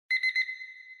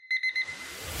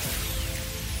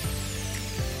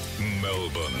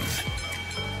Melbourne.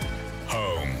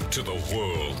 Home to the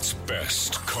world's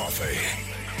best coffee.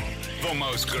 The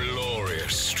most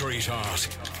glorious street art.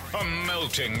 A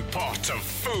melting pot of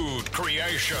food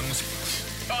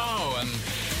creations. Oh, and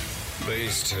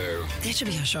these two. That should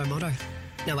be our show motto.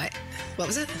 No, wait. What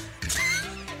was it?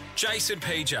 Jason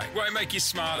PJ. Won't make you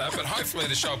smarter, but hopefully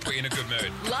the show will put you in a good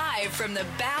mood. Live from the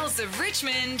bowels of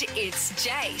Richmond, it's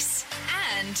Jace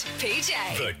and PJ.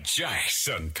 The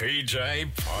Jace and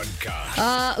PJ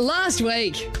podcast. Last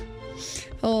week,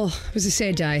 it was a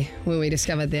sad day when we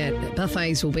discovered that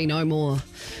buffets will be no more.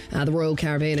 The Royal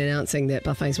Caribbean announcing that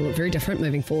buffets will look very different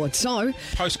moving forward. So,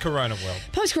 Post-Corona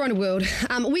world.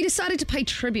 We decided to pay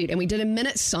tribute and we did a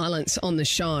minute's silence on the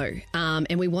show.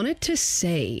 And we wanted to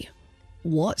see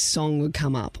what song would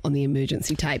come up on the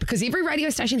emergency tape, because every radio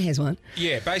station has one.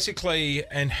 Yeah, basically,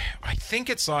 and I think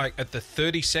it's like at the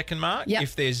 30-second mark, Yep.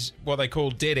 if there's what they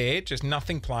call dead air, just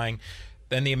nothing playing,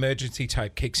 then the emergency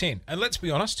tape kicks in. And let's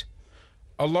be honest,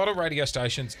 a lot of radio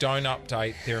stations don't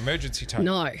update their emergency tape.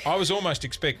 No. I was almost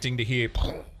expecting to hear,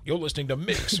 you're listening to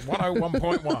Mix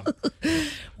 101.1.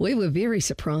 We were very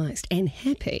surprised and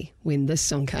happy when this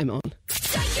song came on.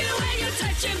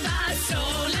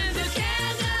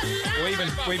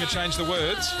 We even changed the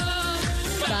words.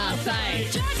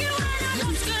 Buffet.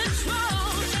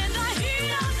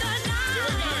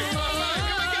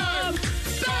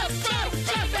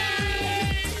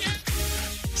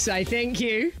 Say thank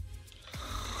you.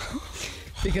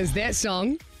 Because that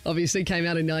song obviously came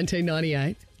out in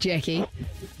 1998. Jackie,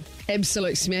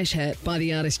 absolute smash hit by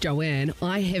the artist Joanne.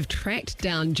 I have tracked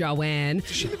down Joanne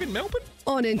Does she live in Melbourne?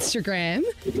 on Instagram.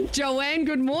 Joanne,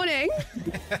 good morning.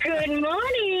 Good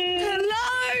morning.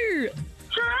 Hello.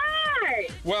 Hi.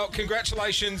 Well,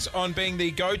 congratulations on being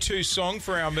the go-to song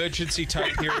for our emergency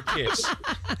tape here at KISS.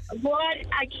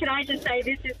 Can I just say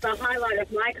this is the highlight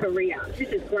of my career. This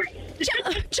is great.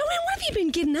 Joanne, what have you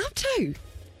been getting up to?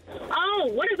 Oh,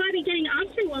 what have I been getting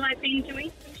up to? Well, I've been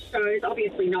doing some shows,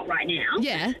 obviously not right now.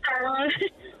 Yeah.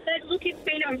 But look, it's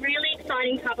been a really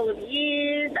exciting couple of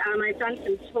years. I've done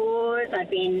some tours. I've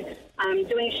been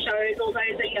doing shows. All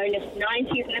those,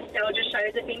 90s nostalgia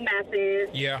shows have been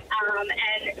massive. Yeah.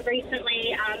 And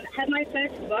recently had my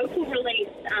first vocal release.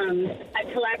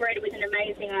 I've collaborated with an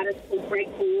amazing artist called Greg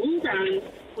Gould.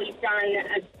 We've done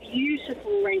a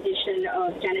beautiful rendition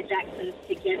of Janet Jackson's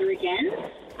Together Again.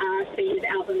 For his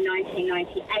album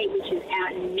 1998, which is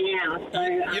out now. So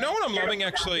You know what I'm loving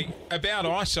actually about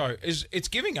ISO is it's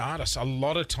giving artists a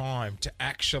lot of time to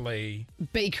actually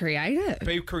Be creative.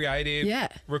 be creative, Yeah.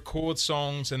 record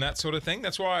songs and that sort of thing.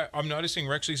 That's why I'm noticing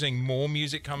we're actually seeing more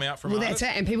music come out from Well, artists.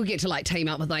 that's it. And people get to team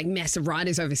up with massive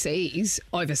writers overseas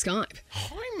over Skype.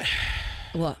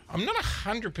 What? I'm not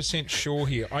 100% sure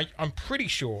here. I'm pretty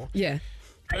sure. Yeah.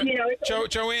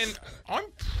 Joanne, I'm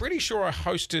pretty sure I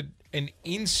hosted an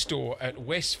in-store at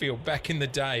Westfield back in the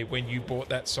day when you bought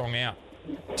that song out.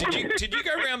 Did you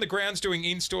go around the grounds doing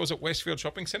in-stores at Westfield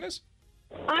shopping centres?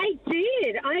 I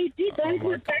did. Those my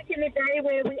were back in the day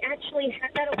where we actually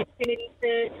had that opportunity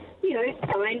to,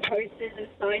 sign posters and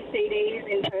sign CDs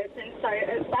in person. So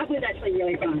that was actually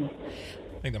really fun.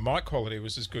 I think the mic quality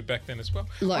was as good back then as well.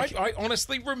 I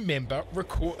honestly remember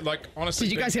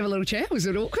Did you guys have a little chat? Was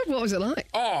it awkward? What was it like?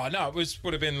 Oh no,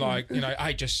 would have been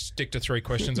hey, just stick to 3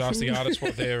 questions. Ask the artist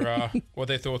what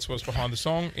their thoughts was behind the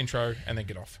song, intro, and then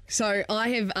get off. So I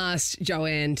have asked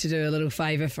Joanne to do a little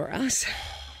favour for us.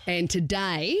 And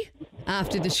today,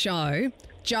 after the show,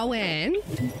 Joanne,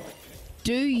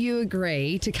 do you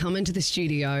agree to come into the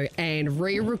studio and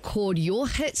re-record your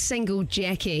hit single,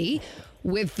 Jackie,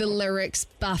 with the lyrics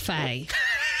Buffet?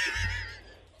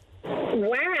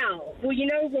 Wow. Well, you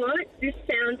know what? This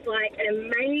sounds like an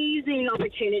amazing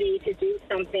opportunity to do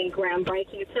something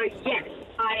groundbreaking. So, yes,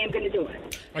 I am going to do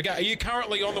it. Okay, are you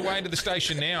currently on the way into the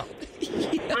station now?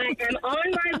 I am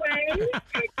on my way.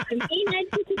 I'm in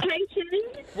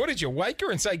anticipation. What, did you wake her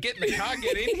and say, get in the car,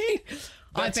 get in here?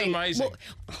 That's amazing.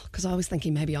 Because I was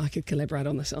thinking maybe I could collaborate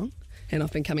on the song. And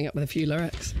I've been coming up with a few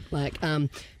lyrics like,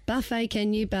 Buffet,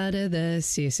 can you butter the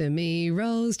sesame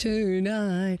rolls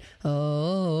tonight?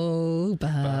 Oh,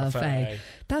 buffet.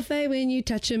 Buffet, when you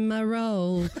touching my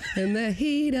roll in the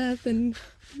heat of the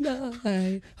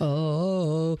night.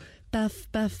 Oh,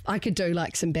 buff. I could do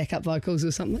some backup vocals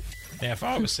or something. Now, if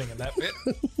I was singing that bit,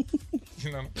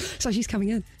 So she's coming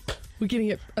in. We're getting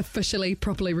it officially,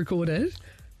 properly recorded.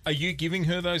 Are you giving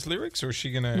her those lyrics or is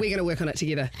she going to... We're going to work on it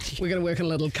together. We're going to work on a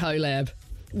little collab.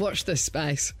 Watch this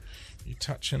space. You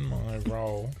touching my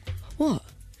roll. What?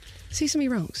 Sesame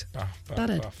rolls.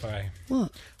 Buttered. Buffet.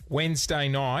 What? Wednesday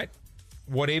night,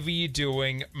 whatever you're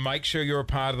doing, make sure you're a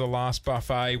part of the last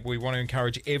buffet. We want to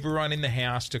encourage everyone in the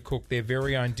house to cook their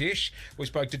very own dish. We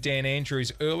spoke to Dan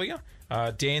Andrews earlier.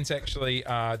 Dan's actually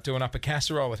doing up a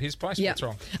casserole at his place. Yep. What's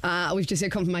wrong? We've just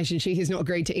had confirmation she has not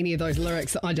agreed to any of those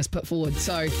lyrics that I just put forward.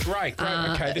 So Great.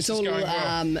 Okay, this is going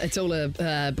well. It's all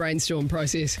a brainstorm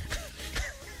process.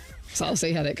 So I'll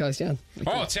see how that goes down.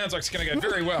 Oh, it sounds like it's going to go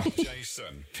very well.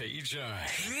 Jason PJ.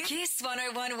 Kiss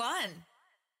 1011.